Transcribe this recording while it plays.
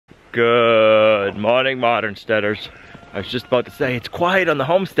Good morning, Modern Steaders. I was just about to say it's quiet on the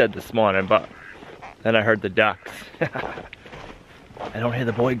homestead this morning, but then I heard the ducks. I don't hear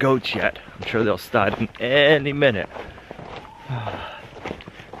the boy goats yet. I'm sure they'll start in any minute.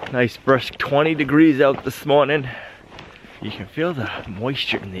 Nice brisk 20 degrees out this morning. You can feel the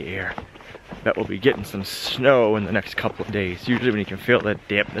moisture in the air. I bet we'll be getting some snow in the next couple of days. Usually when you can feel that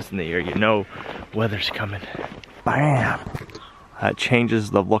dampness in the air, you know weather's coming. Bam! That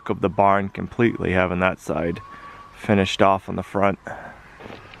changes the look of the barn completely, having that side finished off on the front.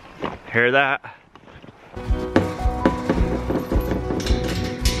 Hear that?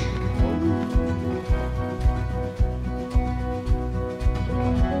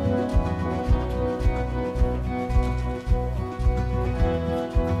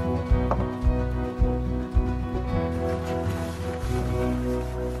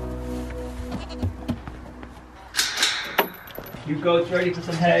 You goats ready for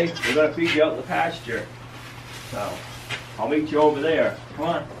some hay? We're gonna feed you out in the pasture. So, I'll meet you over there. Come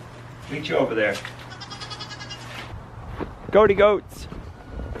on, meet you over there. Goaty goats,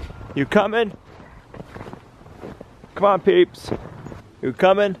 you coming? Come on, peeps. You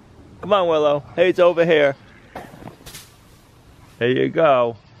coming? Come on, Willow. Hay's over here. There you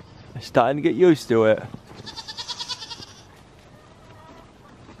go. I'm starting to get used to it.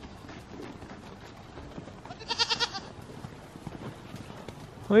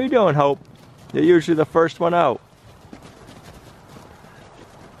 What are you doing, Hope? You're usually the first one out.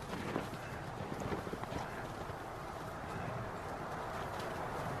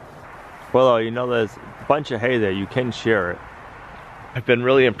 Well, you know there's a bunch of hay there. You can share it. I've been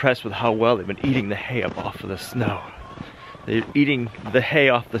really impressed with how well they've been eating the hay up off of the snow. They're eating the hay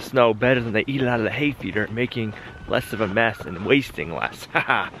off the snow better than they eat it out of the hay feeder, making less of a mess and wasting less.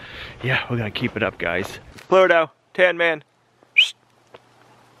 Haha. Yeah, we're gonna keep it up, guys. Pluto, Tan Man.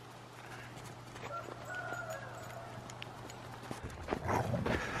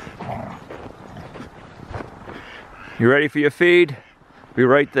 You ready for your feed? Be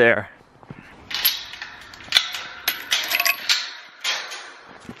right there.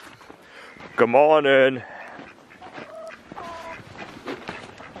 Good morning.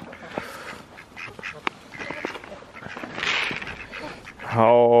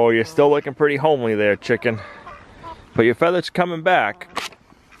 Oh, you're still looking pretty homely there, chicken. But your feathers coming back.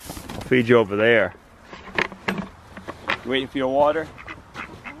 I'll feed you over there. You waiting for your water?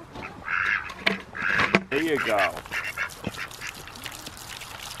 There you go.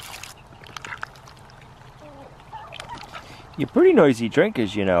 You're pretty noisy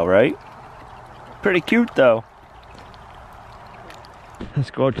drinkers, you know, right? Pretty cute, though. Let's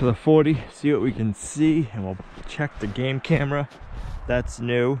go out to the 40, see what we can see, and we'll check the game camera. That's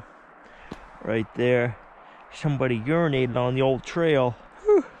new. Right there. Somebody urinated on the old trail.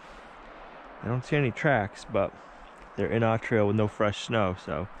 Whew. I don't see any tracks, but they're in our trail with no fresh snow,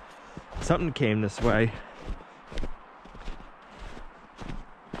 so something came this way.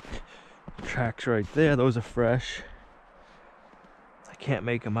 Tracks right there, those are fresh. Can't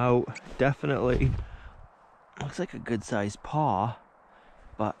make them out. Definitely looks like a good sized paw,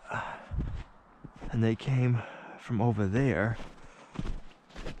 but and they came from over there.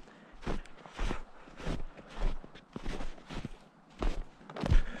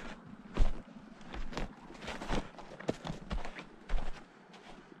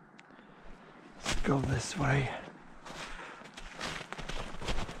 Let's go this way.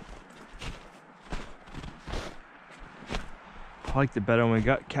 I liked it better when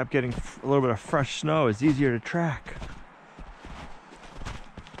we kept getting a little bit of fresh snow. It's easier to track.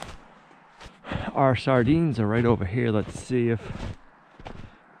 Our sardines are right over here. Let's see if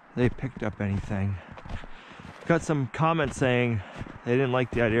they picked up anything. Got some comments saying they didn't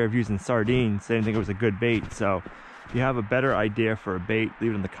like the idea of using sardines. They didn't think it was a good bait. So if you have a better idea for a bait,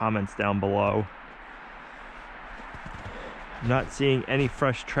 leave it in the comments down below. I'm not seeing any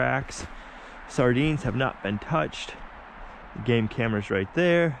fresh tracks. Sardines have not been touched. The game camera's right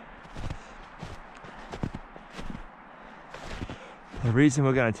there. The reason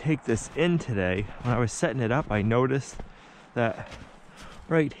we're gonna take this in today, when I was setting it up, I noticed that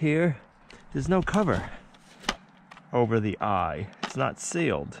right here, there's no cover over the eye. It's not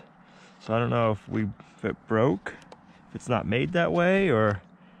sealed. So I don't know if it broke, if it's not made that way or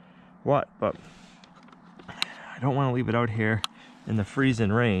what, but I don't wanna leave it out here in the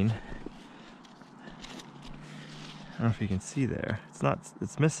freezing rain. I don't know if you can see there.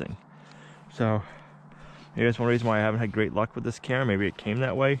 It's missing. So maybe that's one reason why I haven't had great luck with this camera. Maybe it came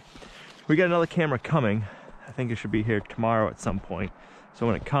that way. We got another camera coming. I think it should be here tomorrow at some point. So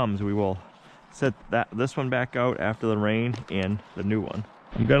when it comes, we will set this one back out after the rain and the new one.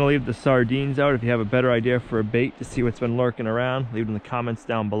 I'm gonna leave the sardines out. If you have a better idea for a bait to see what's been lurking around, leave it in the comments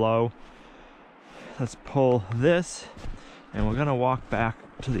down below. Let's pull this, and we're gonna walk back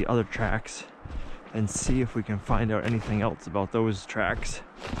to the other tracks and see if we can find out anything else about those tracks.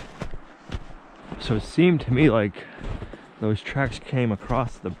 So it seemed to me like those tracks came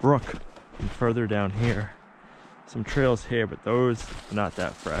across the brook and further down here. Some trails here, but those are not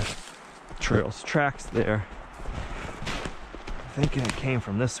that fresh. Trails, tracks there. I'm thinking it came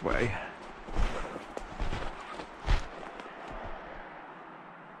from this way.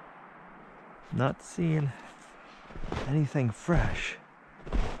 Not seeing anything fresh.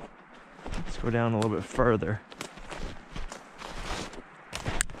 Let's go down a little bit further.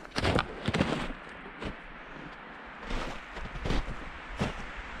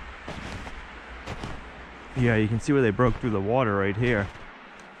 Yeah, you can see where they broke through the water right here.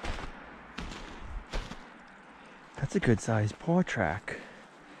 That's a good sized paw track.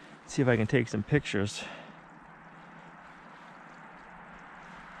 Let's see if I can take some pictures.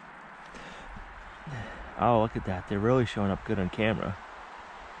 Oh, look at that. They're really showing up good on camera.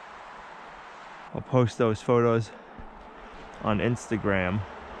 I'll post those photos on Instagram.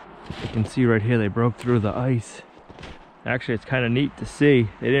 You can see right here they broke through the ice. Actually, it's kind of neat to see.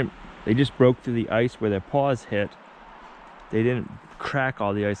 They just broke through the ice where their paws hit. They didn't crack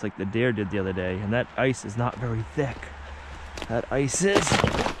all the ice like the deer did the other day. And that ice is not very thick. That ice is,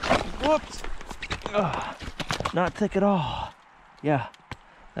 whoops, not thick at all. Yeah,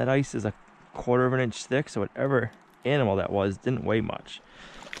 that ice is a 1/4 of an inch thick, so whatever animal that was didn't weigh much.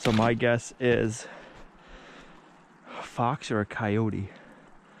 So my guess is a fox or a coyote.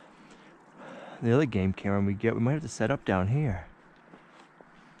 The other game camera we might have to set up down here.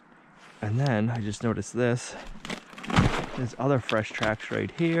 And then I just noticed this. There's other fresh tracks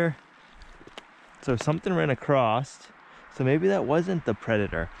right here. So something ran across. So maybe that wasn't the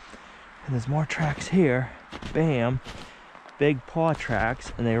predator. And there's more tracks here. Bam. Big paw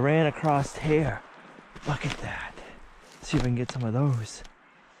tracks. And they ran across here. Look at that. Let's see if I can get some of those.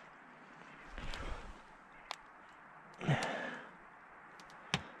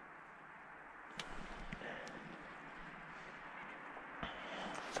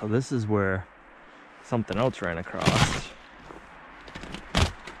 So this is where something else ran across.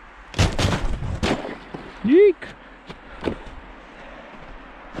 Yeek!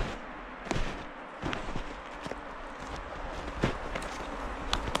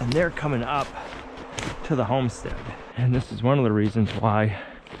 And they're coming up to the homestead. And this is one of the reasons why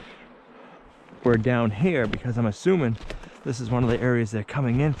we're down here, because I'm assuming this is one of the areas they're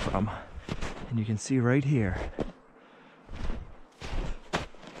coming in from. And you can see right here.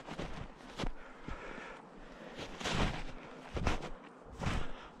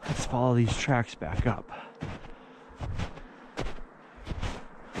 Let's follow these tracks back up.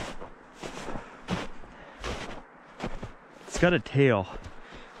 It's got a tail.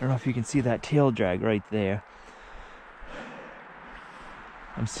 I don't know if you can see that tail drag right there.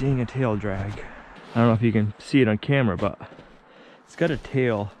 I'm seeing a tail drag. I don't know if you can see it on camera, but it's got a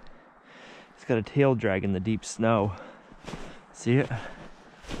tail. It's got a tail drag in the deep snow. See it?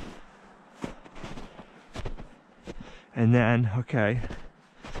 And then, okay,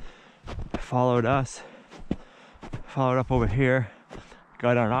 followed up over here,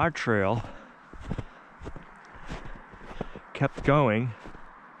 got on our trail, kept going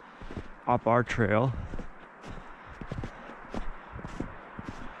up our trail,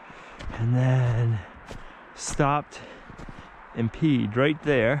 and then stopped and peed right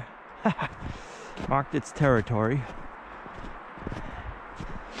there. Marked its territory.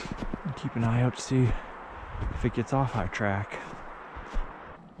 And keep an eye out to see if it gets off our track.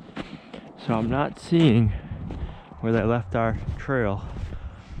 So I'm not seeing where they left our trail.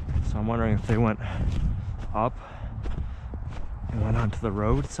 So I'm wondering if they went up and went onto the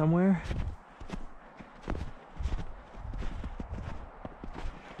road somewhere.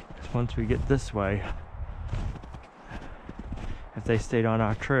 Because once we get this way, if they stayed on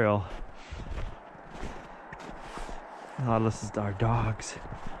our trail, a lot of this is our dogs.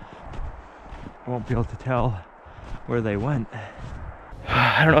 I won't be able to tell where they went.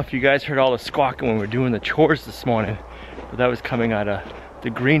 I don't know if you guys heard all the squawking when we were doing the chores this morning, but that was coming out of the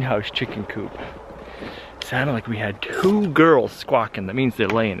greenhouse chicken coop. It sounded like we had 2 girls squawking. That means they're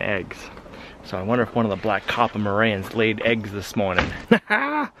laying eggs. So I wonder if one of the black copper Morans laid eggs this morning.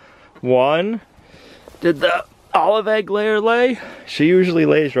 One. Did the olive egg layer lay? She usually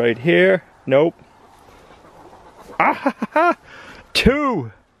lays right here. Nope.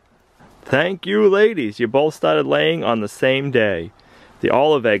 2. Thank you, ladies. You both started laying on the same day. The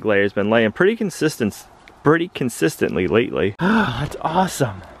olive egg layer's been laying pretty consistent pretty consistently lately. That's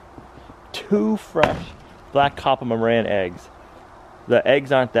awesome. 2 fresh black copper Moran eggs. The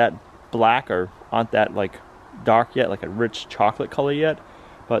eggs aren't that black or aren't that like dark yet, like a rich chocolate color yet,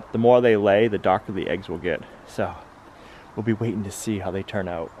 but the more they lay, the darker the eggs will get. So we'll be waiting to see how they turn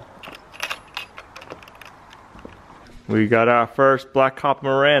out. We got our first black copper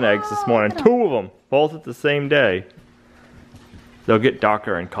Moran eggs this morning. 2 of them, both at the same day. They'll get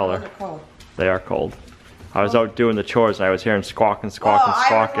darker in color. They're cold. They are cold. I was out doing the chores and I was hearing squawking, squawking,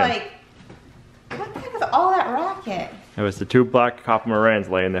 squawking. I was like, what the heck is all that racket? It was the 2 black copper Morans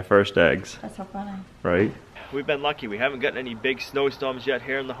laying their first eggs. That's so funny. Right? We've been lucky. We haven't gotten any big snowstorms yet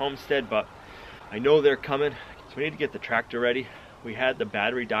here in the homestead, but I know they're coming. So we need to get the tractor ready. We had the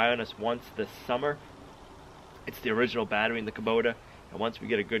battery die on us once this summer. It's the original battery in the Kubota. And once we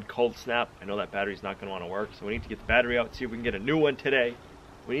get a good cold snap, I know that battery's not going to want to work. So we need to get the battery out, see if we can get a new one today.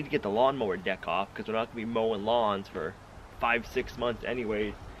 We need to get the lawnmower deck off because we're not going to be mowing lawns for 5-6 months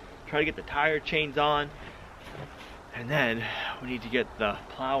anyway. Try to get the tire chains on. And then we need to get the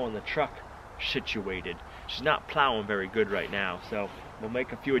plow and the truck situated. She's not plowing very good right now, so we'll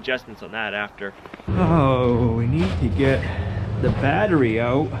make a few adjustments on that after. Oh, we need to get the battery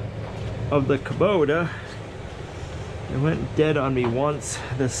out of the Kubota. It went dead on me once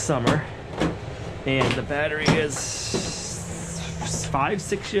this summer, and the battery is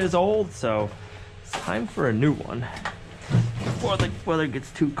 5-6 years old, so it's time for a new one before the weather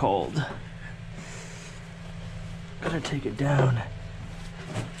gets too cold. Gotta take it down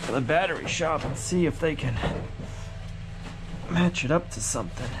to the battery shop and see if they can match it up to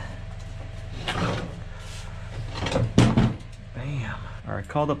something. Bam. Alright,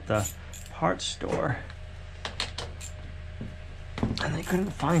 called up the parts store and they couldn't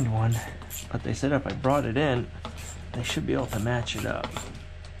find one, but they said if I brought it in, they should be able to match it up.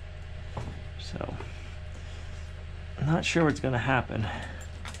 So, I'm not sure what's gonna happen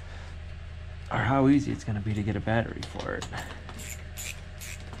or how easy it's gonna be to get a battery for it.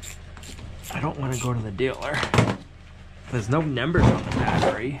 I don't want to go to the dealer. There's no numbers on the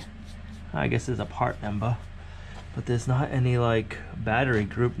battery. I guess there's a part number, but there's not any like battery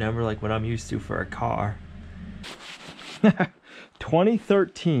group number like what I'm used to for a car.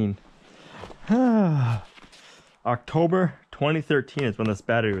 2013. October 2013 is when this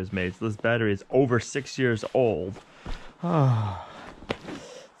battery was made. So this battery is over 6 years old.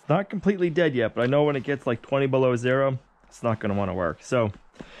 It's not completely dead yet, but I know when it gets like 20 below zero, it's not going to want to work. So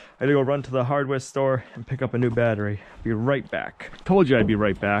I gotta go run to the hardware store and pick up a new battery. Be right back. Told you I'd be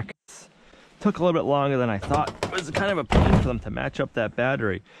right back. Took a little bit longer than I thought. It was kind of a pain for them to match up that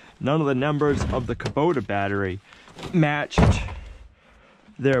battery. None of the numbers of the Kubota battery matched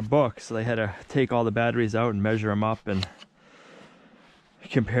their book, so they had to take all the batteries out and measure them up and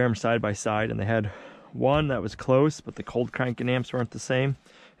compare them side by side. And they had one that was close, but the cold cranking amps weren't the same.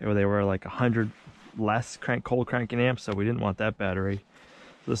 They were like 100 less cold cranking amps, so we didn't want that battery.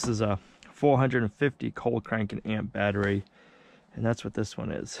 This is a 450 cold cranking amp battery, and that's what this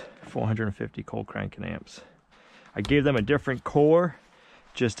one is, 450 cold cranking amps. I gave them a different core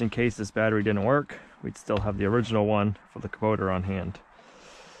just in case this battery didn't work. We'd still have the original one for the Kubota on hand.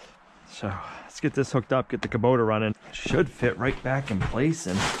 So let's get this hooked up, get the Kubota running. Should fit right back in place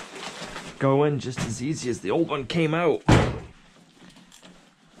and go in just as easy as the old one came out.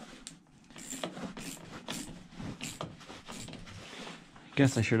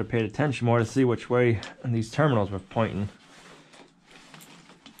 Guess I should have paid attention more to see which way these terminals were pointing.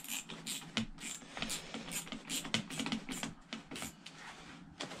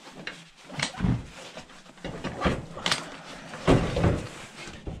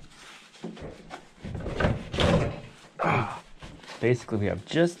 Basically, we have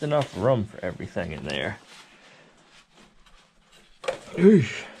just enough room for everything in there.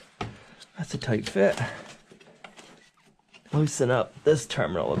 Eesh, that's a tight fit. Loosen up this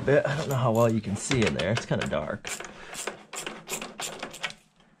terminal a bit. I don't know how well you can see in there. It's kind of dark.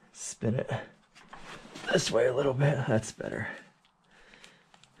 Spin it this way a little bit. That's better.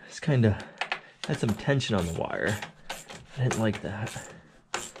 It's kind of had some tension on the wire. I didn't like that.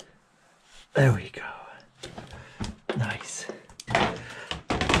 There we go. Nice.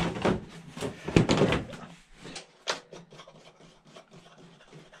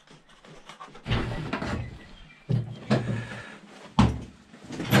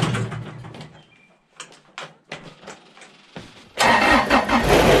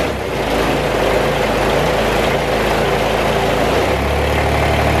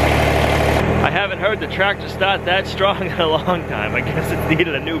 The tractor start that strong in a long time. I guess it's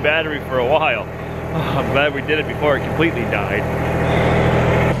needed a new battery for a while. Oh, I'm glad we did it before it completely died.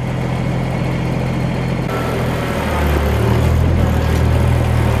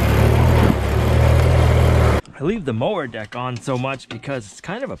 I leave the mower deck on so much because it's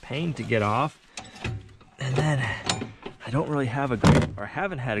kind of a pain to get off. And then I don't really have a great, or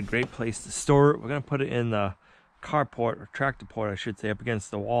haven't had a great place to store it. We're gonna put it in the carport, or tractor port I should say, up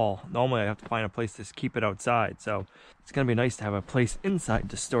against the wall. Normally I have to find a place to keep it outside, so it's gonna be nice to have a place inside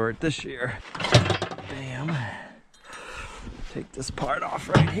to store it this year. Bam. Take this part off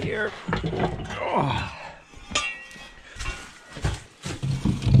right here. Oh.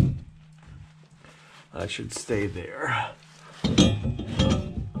 That should stay there.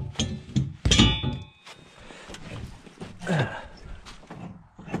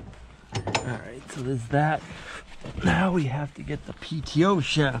 Alright, so there's that. Now we have to get the PTO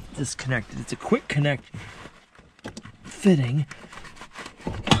shaft disconnected. It's a quick connect fitting.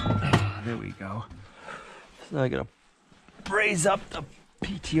 There we go. So now I gotta braze up the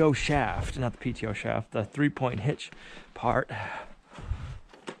PTO shaft, not the PTO shaft, the 3-point hitch part.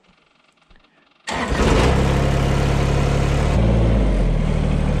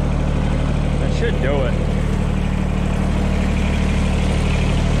 That should do it.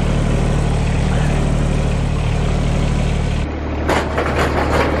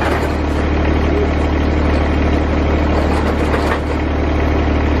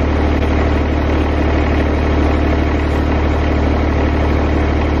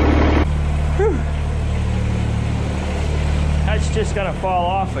 Just gonna fall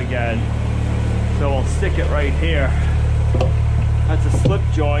off again, so we'll stick it right here. That's a slip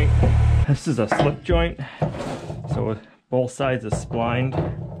joint. This is a slip joint, so both sides are splined.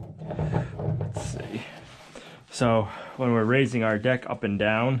 Let's see. So when we're raising our deck up and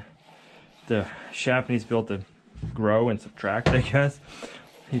down, the shaft needs to be able to grow and subtract, I guess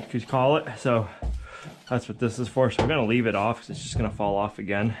you could call it. So that's what this is for. So we're gonna leave it off because it's just gonna fall off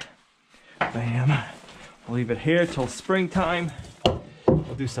again. Bam. We'll leave it here till springtime.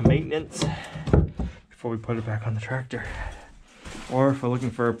 We'll do some maintenance before we put it back on the tractor. Or if we're looking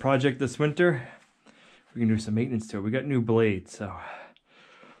for a project this winter, we can do some maintenance to it. We got new blades, so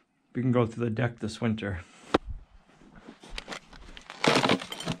we can go through the deck this winter.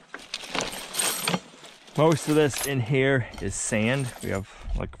 Most of this in here is sand. We have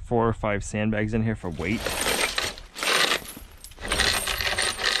like 4 or 5 sandbags in here for weight.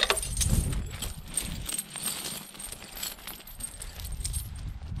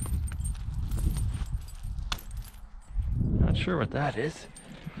 Sure what that is.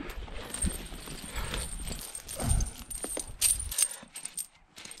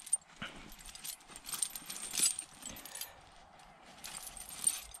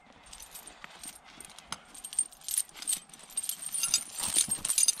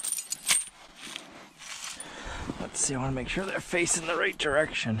 Let's see, I want to make sure they're facing the right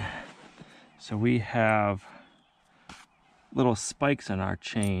direction. So we have little spikes on our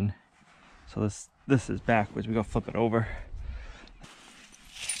chain. So this is backwards. We go flip it over.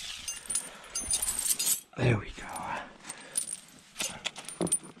 There we go.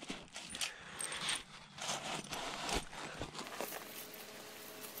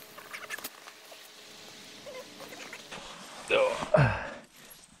 Oh.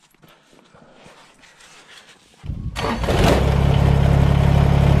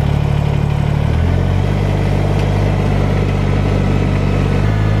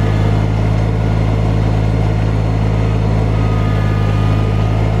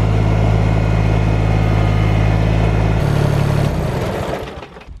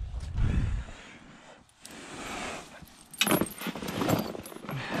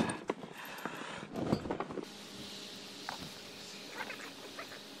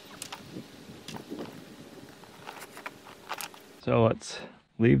 So let's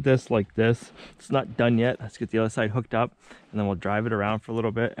leave this like this. It's not done yet. Let's get the other side hooked up, and then we'll drive it around for a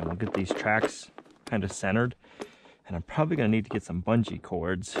little bit, and we'll get these tracks kind of centered. And I'm probably gonna need to get some bungee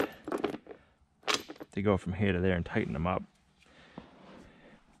cords to go from here to there and tighten them up.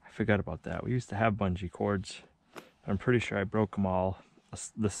 I forgot about that. We used to have bungee cords, but I'm pretty sure I broke them all.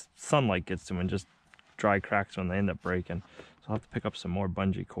 The sunlight gets to them and just dry cracks when they end up breaking. So I'll have to pick up some more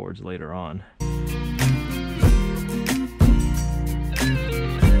bungee cords later on.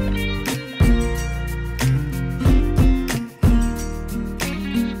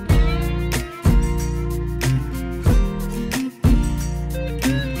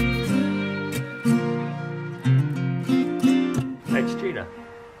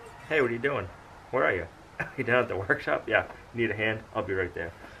 Hey, what are you doing? Where are you? You down at the workshop? Yeah. Need a hand? I'll be right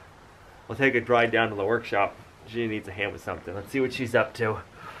there. We'll take a ride down to the workshop. She needs a hand with something. Let's see what she's up to.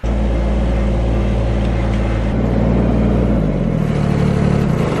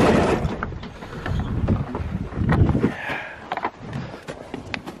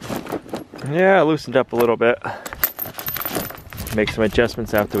 Yeah, I loosened up a little bit. Make some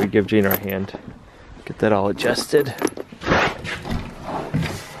adjustments after we give Gina a hand. Get that all adjusted.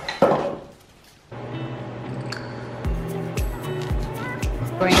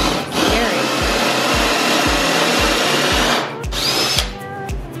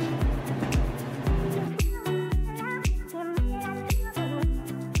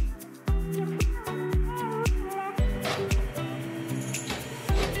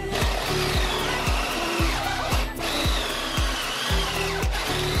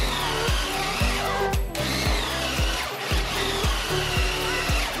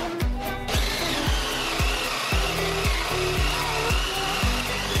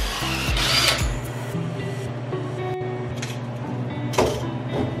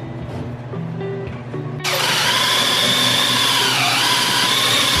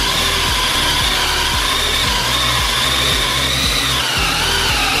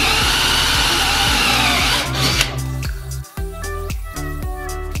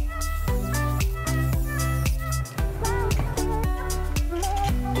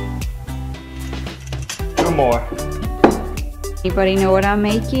 More. Anybody know what I'm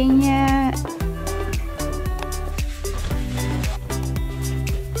making yet?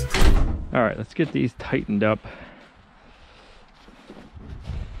 All right, let's get these tightened up.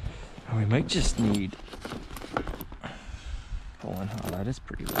 Oh, we might just need, hold on, oh, that is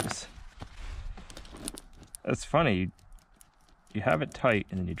pretty loose. That's funny, you have it tight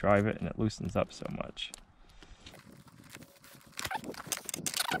and then you drive it and it loosens up so much.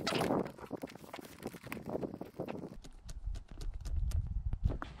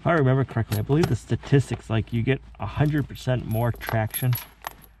 If I remember correctly, I believe the statistics, like you get 100% more traction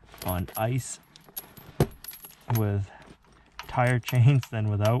on ice with tire chains than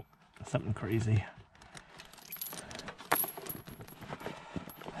without. Something crazy.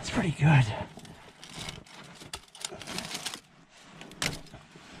 That's pretty good.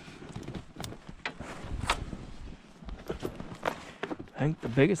 I think the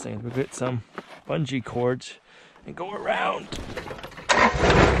biggest thing is we'll get some bungee cords and go around.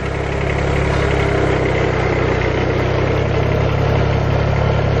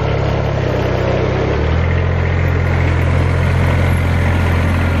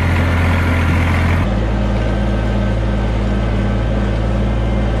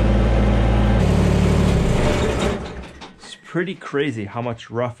 Pretty crazy how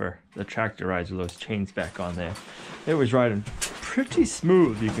much rougher the tractor rides with those chains back on there. It was riding pretty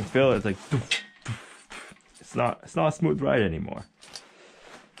smooth. You can feel it. It's like it's not a smooth ride anymore.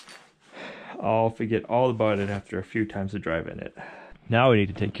 I'll forget all about it after a few times of driving it. Now we need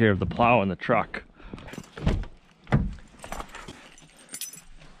to take care of the plow and the truck.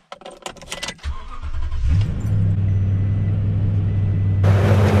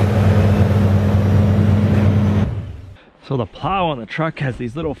 So the plow on the truck has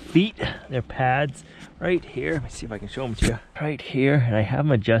these little feet, they're pads right here. Let me see if I can show them to you. Right here, and I have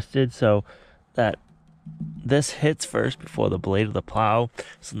them adjusted so that this hits first before the blade of the plow.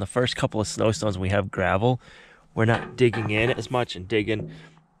 So in the first couple of snowstorms we have gravel, we're not digging in as much and digging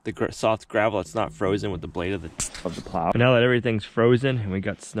the soft gravel that's not frozen with the blade of the plow. Now that everything's frozen and we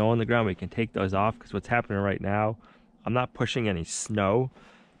got snow on the ground, we can take those off, because what's happening right now, I'm not pushing any snow,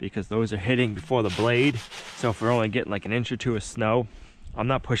 because those are hitting before the blade. So if we're only getting like an inch or two of snow, I'm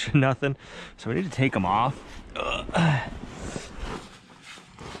not pushing nothing. So we need to take them off.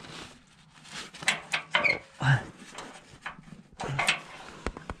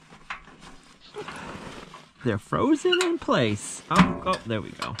 They're frozen in place. Oh, there we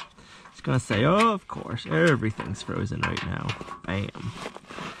go. It's gonna say, oh, of course, everything's frozen right now. Bam.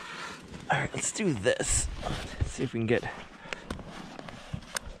 All right, let's do this. Let's see if we can get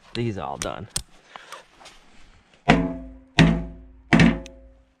these all done.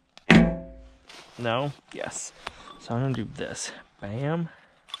 No? Yes. So I'm gonna do this. Bam.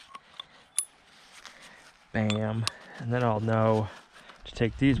 Bam. And then I'll know to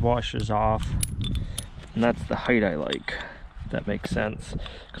take these washers off. And that's the height I like, if that makes sense.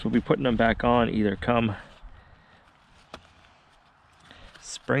 Because we'll be putting them back on either come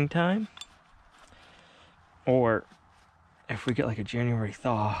springtime, or if we get like a January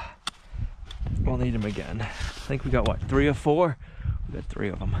thaw, we'll need them again. I think we got what, 3 or 4? We got 3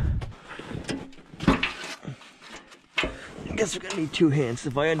 of them. I guess we're gonna need 2 hands.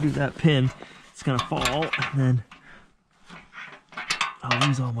 If I undo that pin, it's gonna fall, and then I'll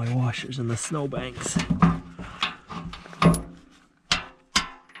lose all my washers in the snowbanks. There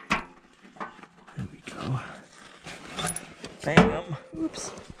we go. Bam.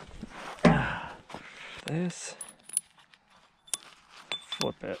 Oops. This.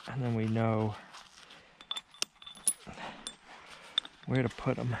 Flip it. and then we know where to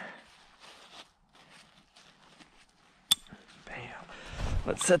put them. Bam.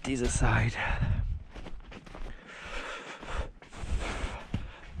 Let's set these aside.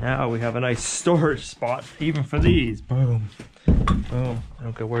 Now we have a nice storage spot even for these. Boom. Boom. I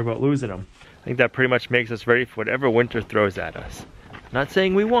don't gotta worry about losing them. I think that pretty much makes us ready for whatever winter throws at us. Not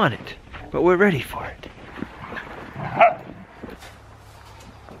saying we want it, but we're ready for it.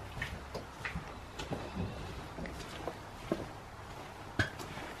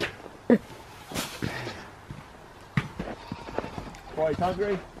 Boys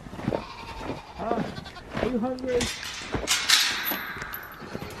hungry? Huh? Are you hungry?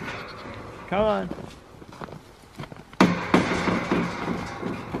 Come on.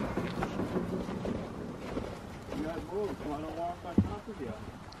 You gotta move so I don't walk on top of you.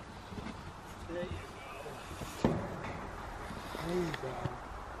 There you go. There you go.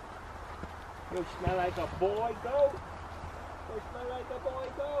 You smell like a boy goat. You smell like a boy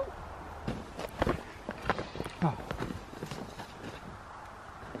goat. Oh.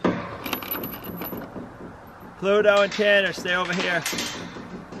 Pluto and Tanner, stay over here.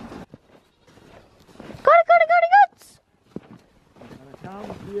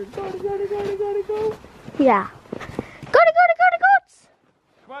 Go. Yeah. Goats!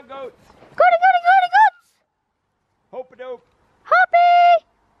 Come on, goats. Goats! Hope-a-dope. Hoppy!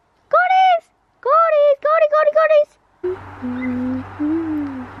 Goaties!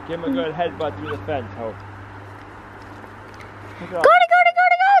 Give him a good headbutt through the fence, Hope. Goats! Goats!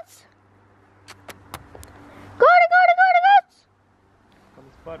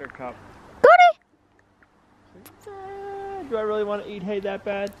 Comes Buttercup. Goaty! Do I really want to eat hay that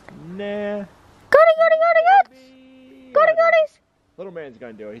bad? Nah. Goaties! Little man's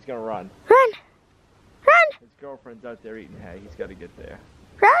gonna do it. He's gonna run. Run! His girlfriend's out there eating hay. He's gotta get there.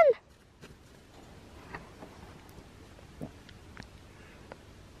 Run!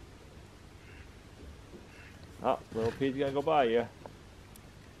 Oh, little Pete's gonna go by you.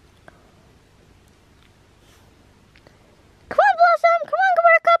 Come on, Blossom! Come on,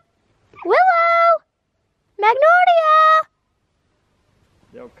 Buttercup! Willow! Magnolia!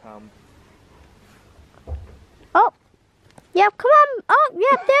 They'll come. Oh! Yep, come on! Oh,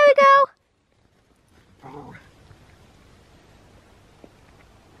 yep, there we go!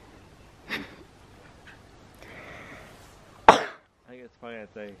 I think it's funny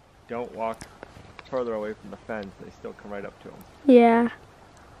that they don't walk further away from the fence. They still come right up to them. Yeah.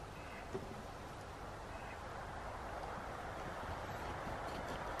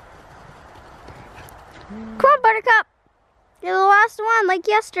 Come on, Buttercup! You're the last one, like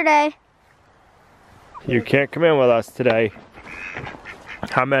yesterday. You can't come in with us today.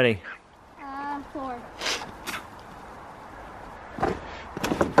 How many? 4.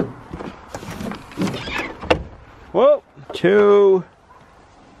 Whoa! 2,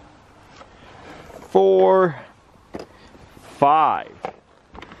 4, 5.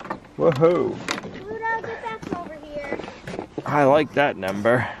 Woohoo! Pluto, get back over here. I like that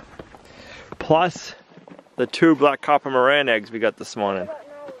number. Plus the 2 black copper Moran eggs we got this morning.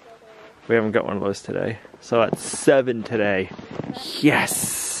 We haven't got one of those today. So that's 7 today.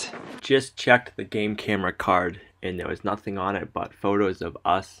 Yes! Just checked the game camera card and there was nothing on it but photos of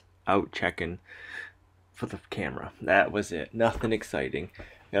us out checking for the camera. That was it. Nothing exciting.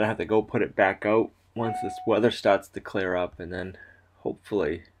 Gonna have to go put it back out once this weather starts to clear up, and then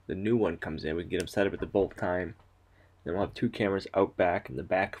hopefully the new one comes in. We can get them set up at the bolt time. Then we'll have 2 cameras out back in the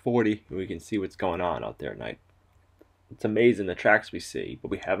back 40 and we can see what's going on out there at night. It's amazing the tracks we see,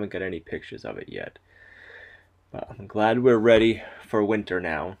 but we haven't got any pictures of it yet. But I'm glad we're ready for winter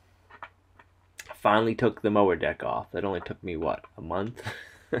now. I finally took the mower deck off. That only took me, what, a month?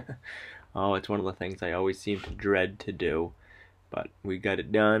 Oh, it's one of the things I always seem to dread to do. But we got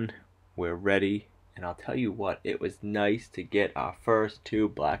it done. We're ready. And I'll tell you what, it was nice to get our first 2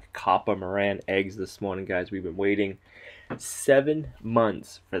 black copper Moran eggs this morning, guys. We've been waiting 7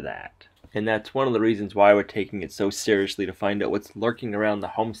 months for that. And that's one of the reasons why we're taking it so seriously, to find out what's lurking around the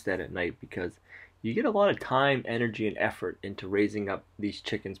homestead at night, because you get a lot of time, energy, and effort into raising up these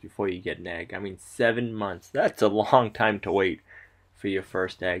chickens before you get an egg. I mean, 7 months. That's a long time to wait for your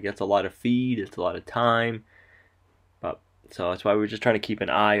first egg. That's a lot of feed. It's a lot of time. So that's why we're just trying to keep an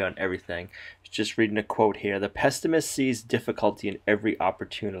eye on everything. Just reading a quote here. The pessimist sees difficulty in every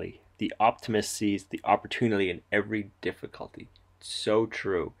opportunity. The optimist sees the opportunity in every difficulty. So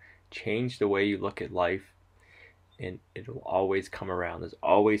true. Change the way you look at life and it'll always come around. There's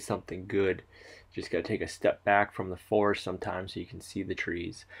always something good. Just gotta take a step back from the forest sometimes so you can see the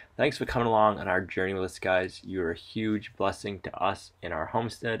trees. Thanks for coming along on our journey with us, guys. You're a huge blessing to us in our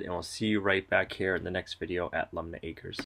homestead, and we'll see you right back here in the next video at Lumnah Acres.